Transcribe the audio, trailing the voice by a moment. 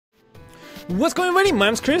What's going on, everybody? My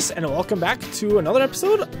name's Chris, and welcome back to another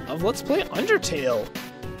episode of Let's Play Undertale.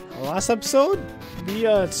 Last episode, we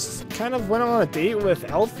kind of went on a date with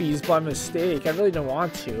Elfies by mistake. I really didn't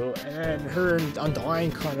want to, and then her and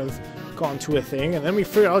Undyne kind of got into a thing, and then we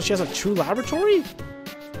figured out she has a true laboratory?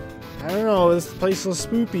 I don't know, this place is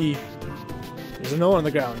spoopy. There's a note on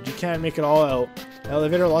the ground. You can't make it all out.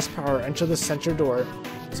 Elevator lost power. Enter the center door.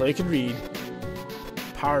 So you can read.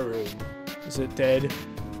 Power room. Is it dead?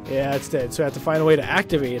 Yeah, it's dead. So I have to find a way to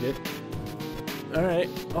activate it. Alright.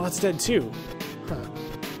 Oh, it's dead too. Huh.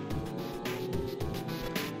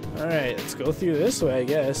 Alright, let's go through this way, I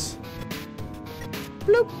guess.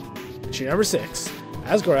 Bloop. Entry number 6.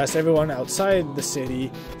 Asgore asked everyone outside the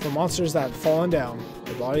city for monsters that had fallen down.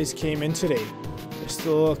 Their bodies came in today. They're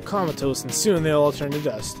still comatose, and soon they'll all turn to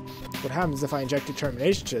dust. What happens if I inject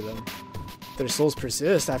determination to them? If their souls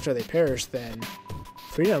persist after they perish, then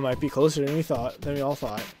freedom might be closer than we all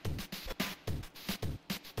thought.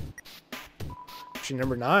 Entry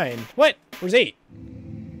number 9. What? Where's 8?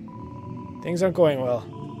 Things aren't going well.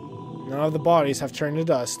 None of the bodies have turned to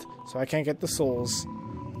dust, so I can't get the souls.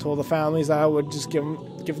 I told the families that I would just give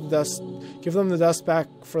them the dust back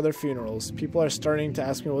for their funerals. People are starting to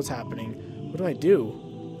ask me what's happening. What do I do?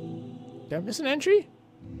 Did I miss an entry?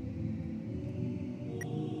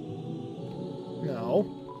 No.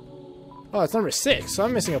 Oh, it's number 6, so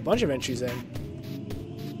I'm missing a bunch of entries then.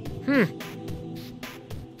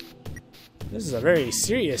 This is a very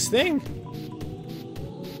serious thing.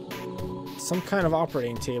 Some kind of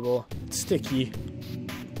operating table. It's sticky.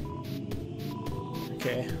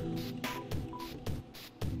 Okay.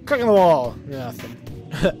 Crack in the wall. Nothing.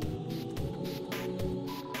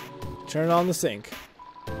 Turn on the sink.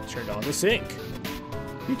 Turn on the sink.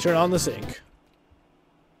 You turn on the sink.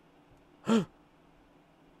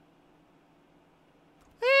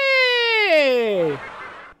 Hey!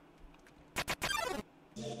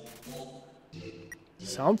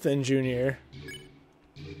 Something, Junior.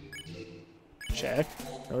 Check.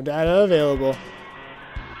 No data available.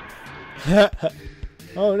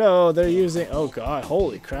 Oh no, they're using... Oh god,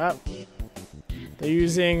 holy crap. They're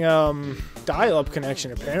using, dial-up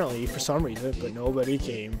connection, apparently, for some reason, but nobody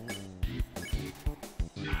came.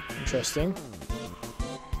 Interesting.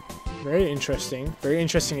 Very interesting. Very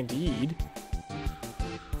interesting indeed.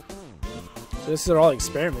 So this are all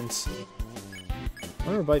experiments. I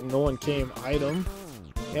wonder if no one came. Item.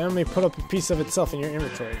 The enemy may put up a piece of itself in your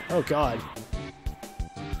inventory. Oh god.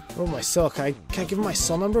 Oh, my cell. Can I give him my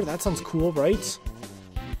cell number? That sounds cool, right?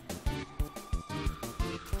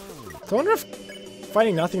 I wonder if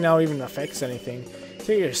finding nothing now even affects anything.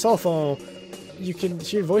 Take your cell phone. You can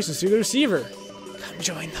hear voices through the receiver. Come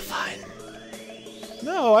join the fun.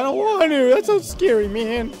 No, I don't want to. That sounds scary,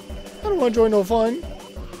 man. I don't want to join no fun.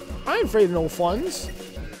 I ain't afraid of no funs.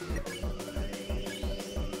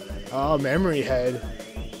 Oh, memory head.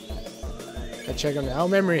 Can I check him now?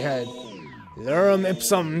 Memory head. Lorem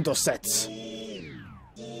ipsum docet.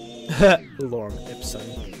 Lorem ipsum.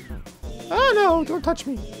 Oh no, don't touch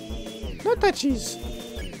me. No touchies.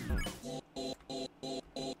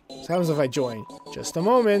 What happens if I join? Just a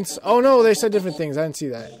moment. Oh no, they said different things. I didn't see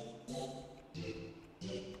that.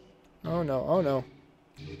 Oh no, oh no.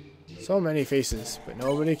 So many faces, but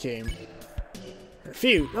nobody came.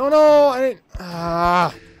 Refute. Oh no, I didn't.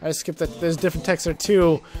 I just skipped that. There's different text there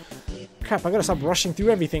too. Crap, I gotta stop rushing through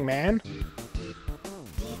everything, man.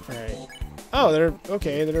 Alright. Oh, they're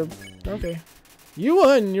okay. They're okay. You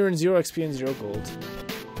won. You're in 0 XP and 0 gold.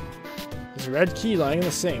 There's a red key lying in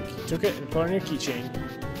the sink. You took it and put it on your keychain.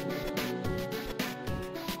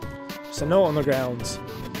 There's a note on the grounds.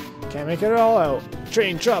 Can't make it all out.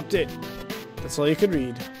 Train dropped it. That's all you could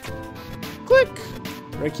read. Click!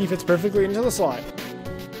 Red key fits perfectly into the slot.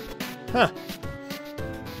 Huh.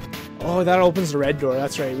 Oh, that opens the red door.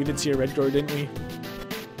 That's right. We did see a red door, didn't we?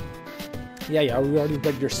 Yeah, we already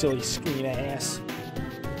read your silly screen ass.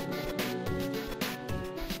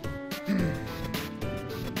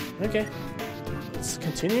 Okay. Let's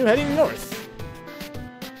continue heading north.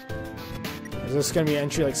 Is this going to be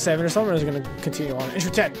entry like 7 or something, or is it going to continue on?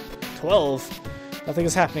 Entry 10. 12. Nothing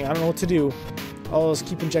is happening. I don't know what to do. I'll just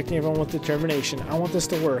keep injecting everyone with determination. I want this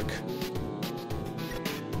to work.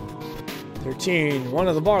 13. One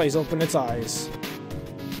of the bodies opened its eyes.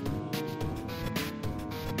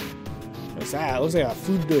 What's that? It looks like a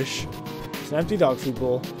food dish. It's an empty dog food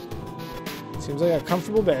bowl. Seems like a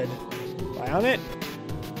comfortable bed. Lie on it?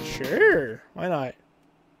 Sure. Why not?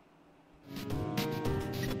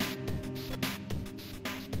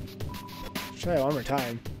 Let's try it one more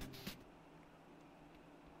time.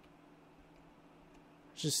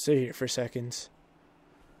 Just sit here for seconds.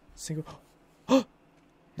 Single. Oh!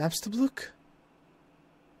 Napstablook?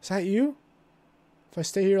 that you? If I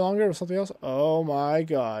stay here longer with something else? Oh my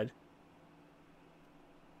god.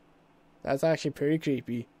 That's actually pretty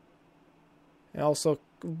creepy. And also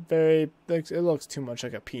very, it looks too much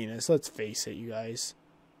like a penis. Let's face it, you guys.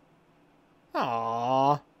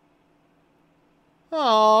 Aww.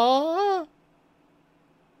 Aww.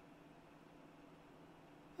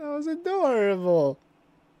 That was adorable.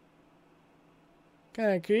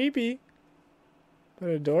 Kind of creepy, but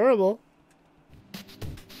adorable.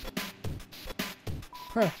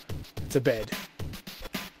 Huh. It's a bed.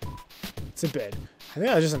 It's a bed. I think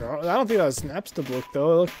that was just an... I don't think that was Snapstub look,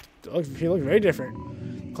 though. He looked very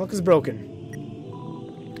different. The clock is broken.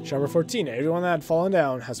 Number 14. Everyone that had fallen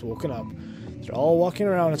down has woken up. They're all walking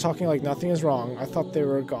around and talking like nothing is wrong. I thought they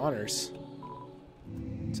were goners.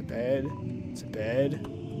 It's a bed. It's a bed.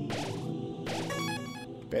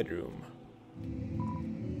 Bedroom.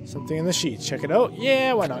 Something in the sheets. Check it out.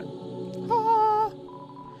 Yeah, why not? Ah!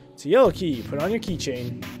 It's a yellow key. Put on your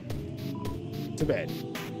keychain. It's a bed.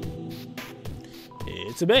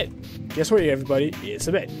 It's a bed. Guess what, everybody? It's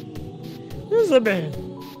a bed. It's a bed.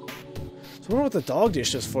 So I wonder what the dog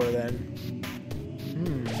dish is for then.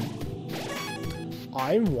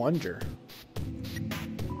 I wonder.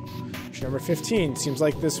 Number 15. Seems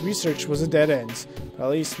like this research was a dead end. But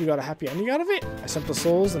at least we got a happy ending out of it. I sent the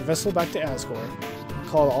souls and vessel back to Asgore. I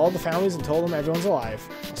called all the families and told them everyone's alive.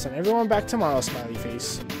 I'll send everyone back tomorrow, smiley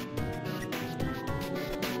face.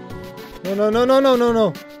 No, no, no, no, no, no,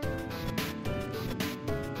 no.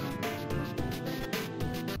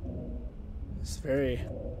 It's very...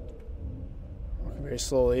 walking very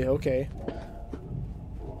slowly. Okay.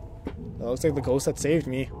 That looks like the ghost that saved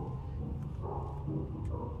me.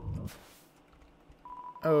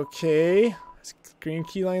 Okay. There's a green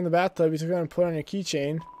key lying in the bathtub. You took it out and put it on your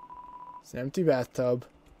keychain. It's an empty bathtub.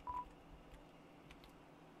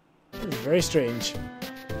 This is very strange.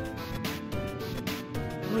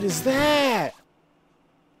 What is that?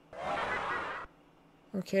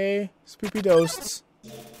 Okay. Spoopy Dosts.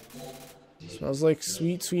 Smells like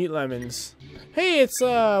sweet, sweet lemons. Hey, it's,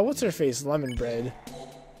 what's her face? Lemon bread.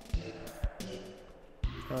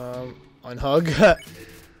 Unhug.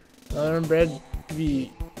 Lemon bread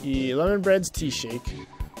Lemon bread's tea shake.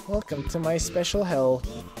 Welcome to my special hell.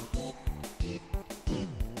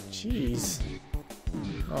 Jeez.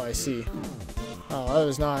 Oh, I see. Oh, I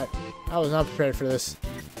was not prepared for this.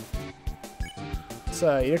 It's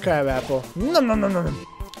your crab apple. Nom nom nom nom.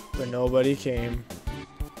 But nobody came.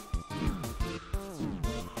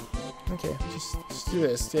 Okay, just do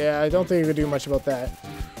this. Yeah, I don't think we could do much about that.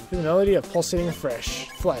 The melody of pulsating flesh.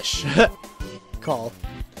 Call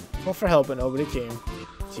for help, but nobody came.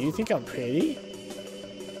 Do you think I'm pretty?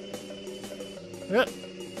 Yep.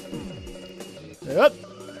 Yep.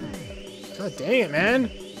 God dang it, man.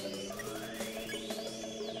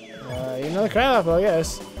 Another crab apple, I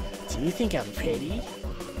guess. Do you think I'm pretty?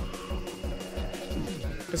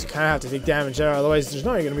 Guess you kind of have to take damage there, otherwise there's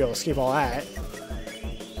no way you're gonna be able to escape all that.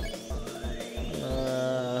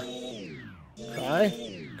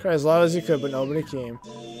 Cry as loud as you could, but nobody came.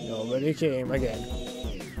 Nobody came again.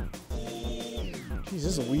 Jeez,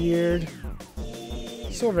 this is weird.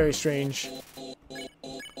 So very strange.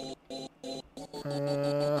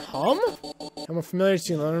 Hum? I'm familiar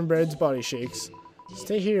to Lemon Bread's body shakes.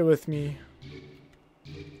 Stay here with me.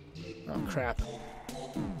 Oh, crap.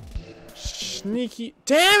 Sneaky.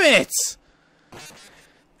 Damn it!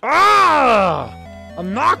 Ah!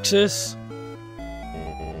 Obnoxious!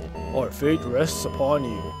 Our fate rests upon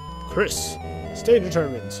you. Chris, stay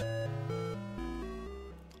determined.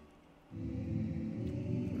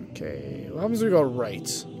 Okay, what happens if we go right?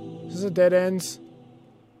 Is this a dead end?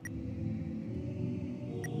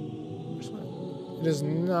 It is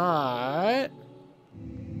not.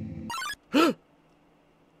 Oh,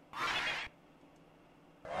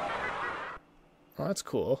 that's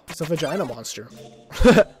cool. It's a vagina monster.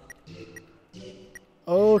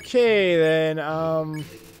 Okay, then,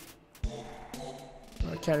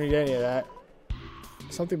 I can't read any of that.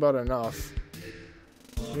 Something about enough.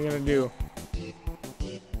 What are you gonna do?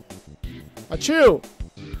 Achoo!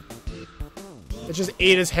 It just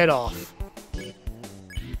ate his head off.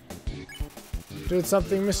 Did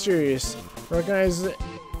something mysterious. Recognize it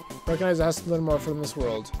has to learn more from this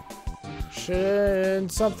world.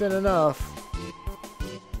 Shouldn't something enough.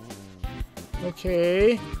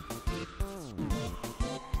 Okay.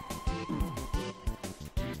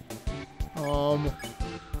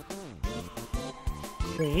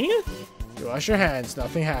 Clean? You wash your hands,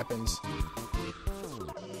 nothing happens.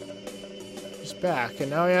 He's back,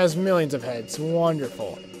 and now he has millions of heads.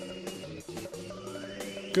 Wonderful.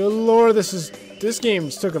 Good lord, this game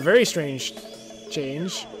took a very strange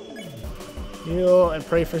change. Heal and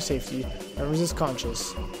pray for safety. And resist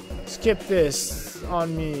conscious. Skip this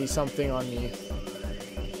on me, something on me.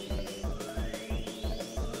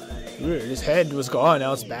 Weird, his head was gone,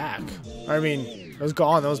 now it's back. I mean, it was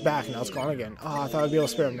gone, that was back, now it's gone again. Oh, I thought I'd be able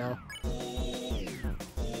to spare him now.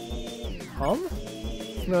 Hum?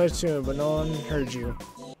 Familiar tune, but no one heard you.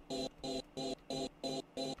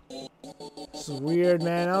 This is weird,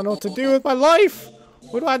 man. I don't know what to do with my life.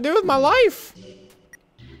 What do I do with my life?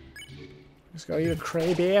 Just gotta eat a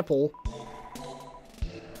crabby apple.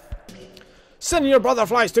 Send your brother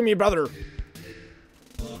flies to me, brother.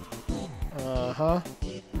 Uh-huh.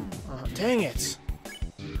 Dang it.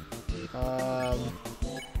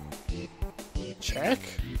 Check?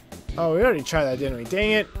 Oh, we already tried that, didn't we?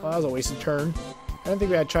 Dang it. Well, that was a wasted turn. I don't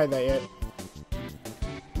think we had tried that yet.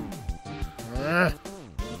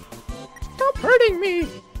 Stop hurting me!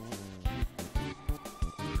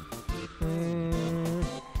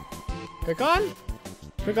 Pick on?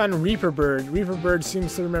 Pick on Reaper Bird. Reaper Bird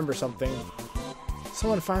seems to remember something.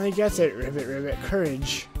 Someone finally gets it. Ribbit, ribbit,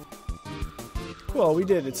 courage. Cool, we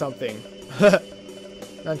did something.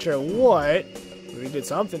 Not sure what. We did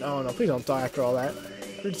something. Oh no, please don't die after all that.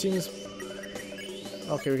 Bird seems...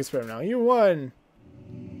 Okay, we can spare him now. You won!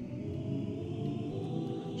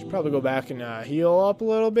 Should probably go back and heal up a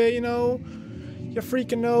little bit, you know? You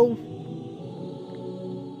freaking know.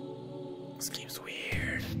 This game's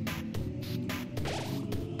weird.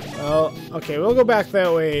 Oh, okay, we'll go back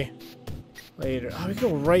that way later. Oh, we can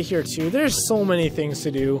go right here too. There's so many things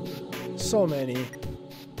to do. So many.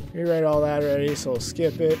 We read all that already, so we'll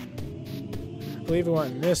skip it. I believe we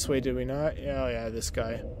went this way, did we not? Yeah, oh yeah, this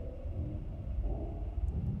guy.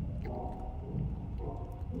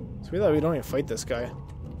 So we thought we don't even fight this guy.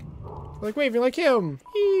 We're like waving like him.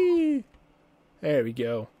 Eee! There we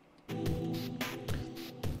go.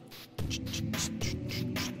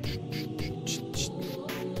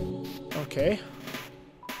 Okay.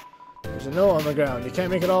 There's a note on the ground. You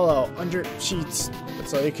can't make it all out. Under sheets.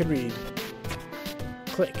 That's all you can read.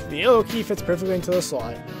 Click. The yellow key fits perfectly into the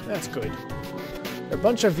slot. That's good. A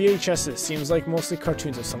bunch of VHSs. Seems like mostly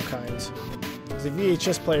cartoons of some kind. There's a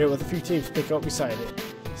VHS player with a few tapes picked out beside it.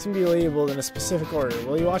 Seem to be labeled in a specific order.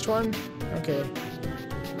 Will you watch one? Okay.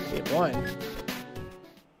 Tape 1.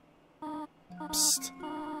 Psst.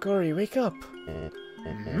 Gory, wake up.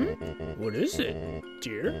 What is it,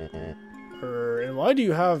 dear? And why do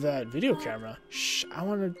you have that video camera? Shh, I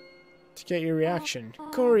wanted to get your reaction.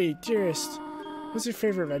 Gory, dearest, what's your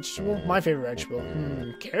favorite vegetable? My favorite vegetable?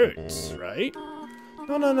 Carrots, right?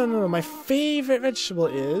 No. My favorite vegetable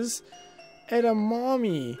is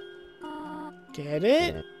edamame. Get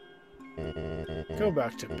it? Go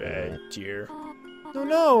back to bed, dear.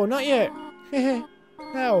 No, not yet.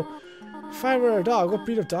 Now, if I were a dog, what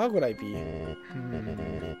breed of dog would I be?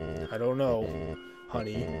 I don't know,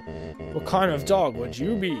 honey. What kind of dog would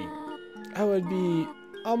you be? I would be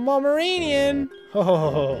a Pomeranian.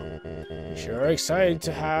 Oh, you sure are excited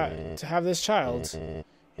to have this child.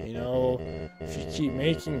 You know, if you keep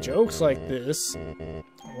making jokes like this,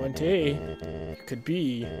 one day you could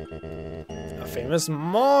be a famous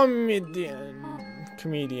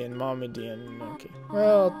comedian. Okay.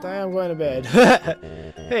 Well, I'm going to bed.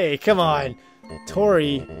 Hey, come on.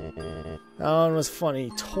 Tori. That one was funny.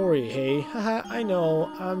 Tori, hey. Haha, I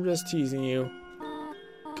know. I'm just teasing you.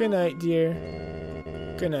 Good night, dear.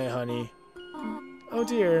 Good night, honey. Oh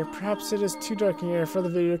dear, perhaps it is too dark in here for the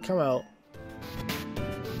video to come out.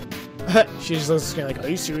 She just looks at the screen like, are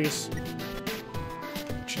you serious?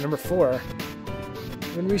 Number 4.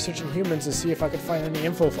 I've been researching humans to see if I could find any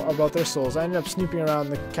info about their souls. I ended up snooping around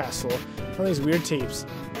the castle. Found these weird tapes.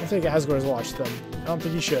 I don't think Asgore's watched them. I don't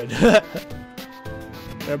think you should. There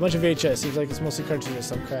are a bunch of VHS. Seems like it's mostly cartoons of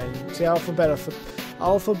some kind. See,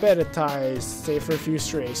 alphabetized. Save for a few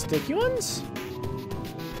stray sticky ones?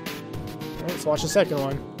 Alright, let's watch the second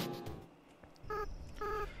one.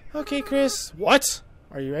 Okay, Chris. What?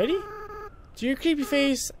 Are you ready? Do your creepy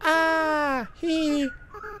face. Ah! Hee!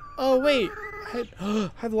 Oh, wait. I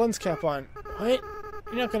had the lens cap on. What?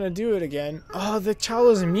 You're not gonna do it again. Oh, the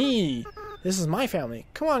child is me. This is my family.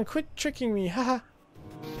 Come on, quit tricking me. Haha.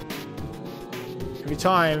 Every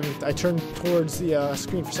time I turn towards the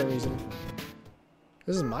screen for some reason.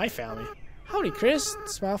 This is my family. Howdy, Chris.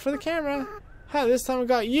 Smile for the camera. Ha, this time I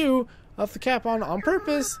got you off the cap on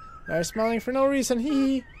purpose. Now you're smiling for no reason. Hee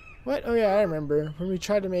hee. What? Oh yeah, I remember. When we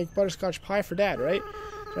tried to make butterscotch pie for Dad, right?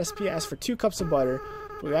 The recipe asked for 2 cups of butter,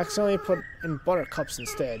 but we accidentally put in butter cups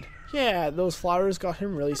instead. Yeah, those flowers got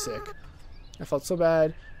him really sick. I felt so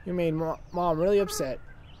bad. You made Mom really upset.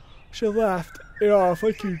 She laughed it off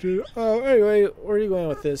like you did. Oh, anyway, where are you going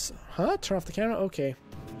with this? Huh? Turn off the camera? Okay.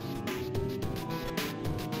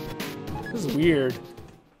 This is weird.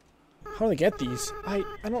 How do I get these? I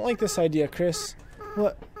don't like this idea, Chris.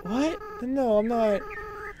 What? No, I'm not.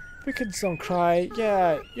 We could don't cry.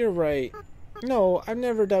 Yeah, you're right. No, I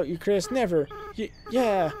never doubt you, Chris. Never.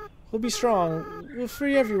 Yeah, we'll be strong. We'll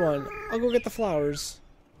free everyone. I'll go get the flowers.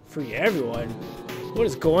 Free everyone? What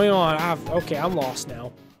is going on? Okay, I'm lost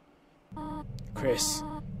now. Chris,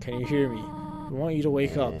 can you hear me? I want you to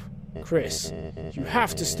wake up. Chris, you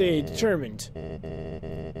have to stay determined.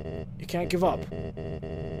 You can't give up.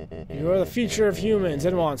 You are the future of humans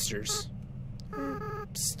and monsters.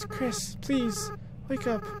 Psst, Chris, please, wake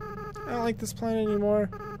up. I don't like this planet anymore.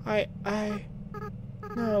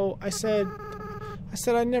 No, I said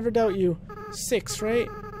I'd never doubt you. 6, right?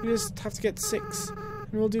 We just have to get 6.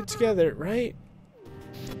 And we'll do it together, right?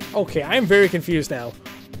 Okay, I'm very confused now.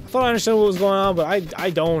 I thought I understood what was going on, but I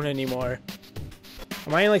don't anymore.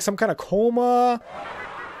 Am I in like some kind of coma?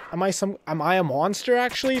 Am I a monster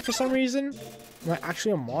actually for some reason? Am I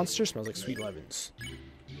actually a monster? Smells like sweet lemons.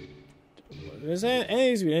 Is there any of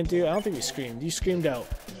these we didn't do? I don't think we screamed. You screamed out.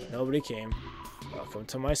 Nobody came. Welcome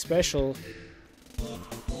to my special.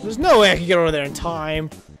 There's no way I can get over there in time.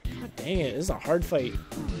 God dang it, this is a hard fight.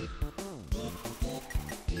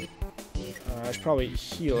 I should probably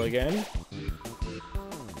heal again.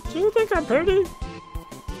 Do you think I'm pretty?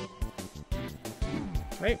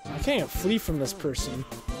 Right? I can't even flee from this person.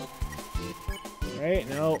 Right?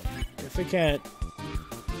 No. If I can't.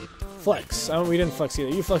 Flex. We didn't flex either.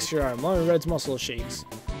 You flex your arm. Long and Red's muscle shakes.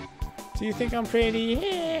 Do you think I'm pretty?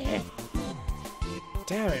 Yeah.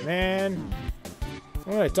 Damn it, man.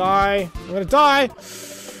 I'm gonna die. I'm gonna die.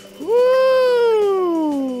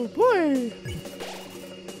 Woo! Boy!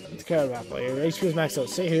 Let's care about player. HP is maxed out.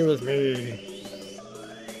 Stay here with me.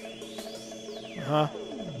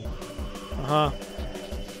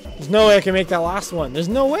 There's no way I can make that last one. There's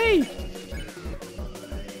no way!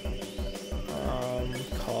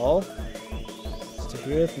 Call. Stay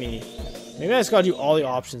here with me. Maybe I just gotta do all the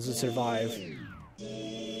options to survive.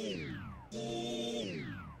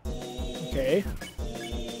 Okay.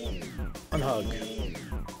 Unhug.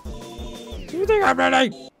 Do you think I'm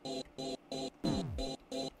ready?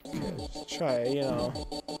 Okay, let's try, you know.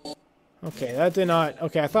 Okay, that did not.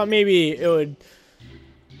 Okay, I thought maybe it would.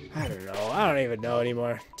 I don't know. I don't even know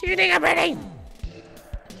anymore. Do you think I'm ready?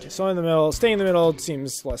 Just so in the middle. Staying in the middle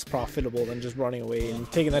seems less profitable than just running away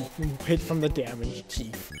and taking that hit from the damaged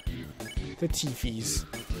teeth. The teethies.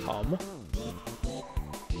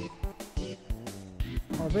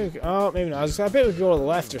 Oh, maybe not. I bet we could go to the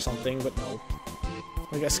left or something, but no.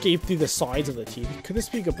 Like, escape through the sides of the teeth. Could this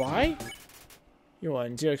be goodbye? You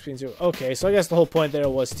won. 0 XP 0. Okay, so I guess the whole point there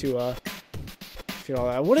was to, feel all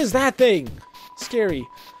that. What is that thing? Scary.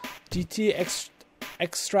 GT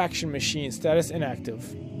extraction machine. Status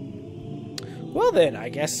inactive. Well then, I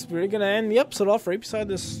guess we're gonna end the episode off right beside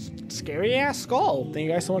this scary-ass skull. Thank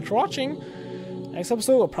you guys so much for watching. Next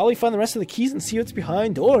episode, we'll probably find the rest of the keys and see what's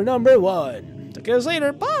behind door number 1. Talk to you guys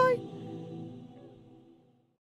later. Bye!